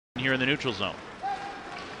here in the neutral zone.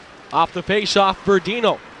 Off the face-off,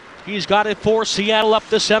 Verdino. He's got it for Seattle up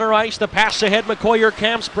the center ice. The pass ahead, McCoyer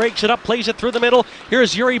Camps breaks it up, plays it through the middle.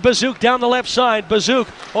 Here's Yuri Bazuk down the left side. Bazuk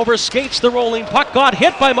overskates the rolling puck, got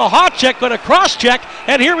hit by Machacek, going to cross-check,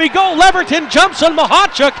 and here we go. Leverton jumps on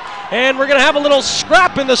Machacek, and we're going to have a little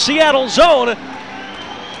scrap in the Seattle zone.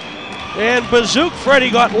 And Bazuk,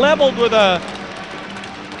 Freddie, got leveled with a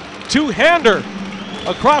two-hander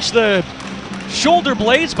across the shoulder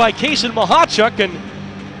blades by Cason Machacek, and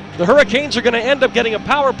the Hurricanes are going to end up getting a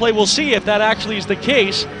power play. We'll see if that actually is the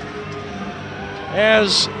case,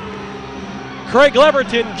 as Craig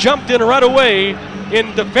Leverton jumped in right away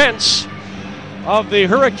in defense of the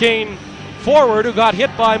Hurricane forward who got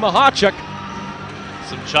hit by Machacek.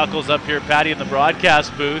 Some chuckles up here, Patty, in the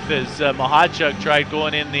broadcast booth as Machacek tried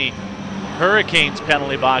going in the Hurricanes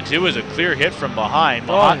penalty box. It was a clear hit from behind.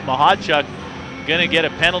 Machacek going to get a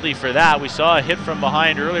penalty for that. We saw a hit from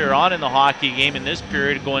behind earlier on in the hockey game in this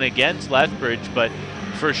period going against Lethbridge, but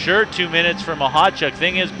for sure 2 minutes for Machacek.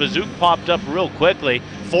 Thing is, Bazuk popped up real quickly,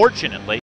 fortunately.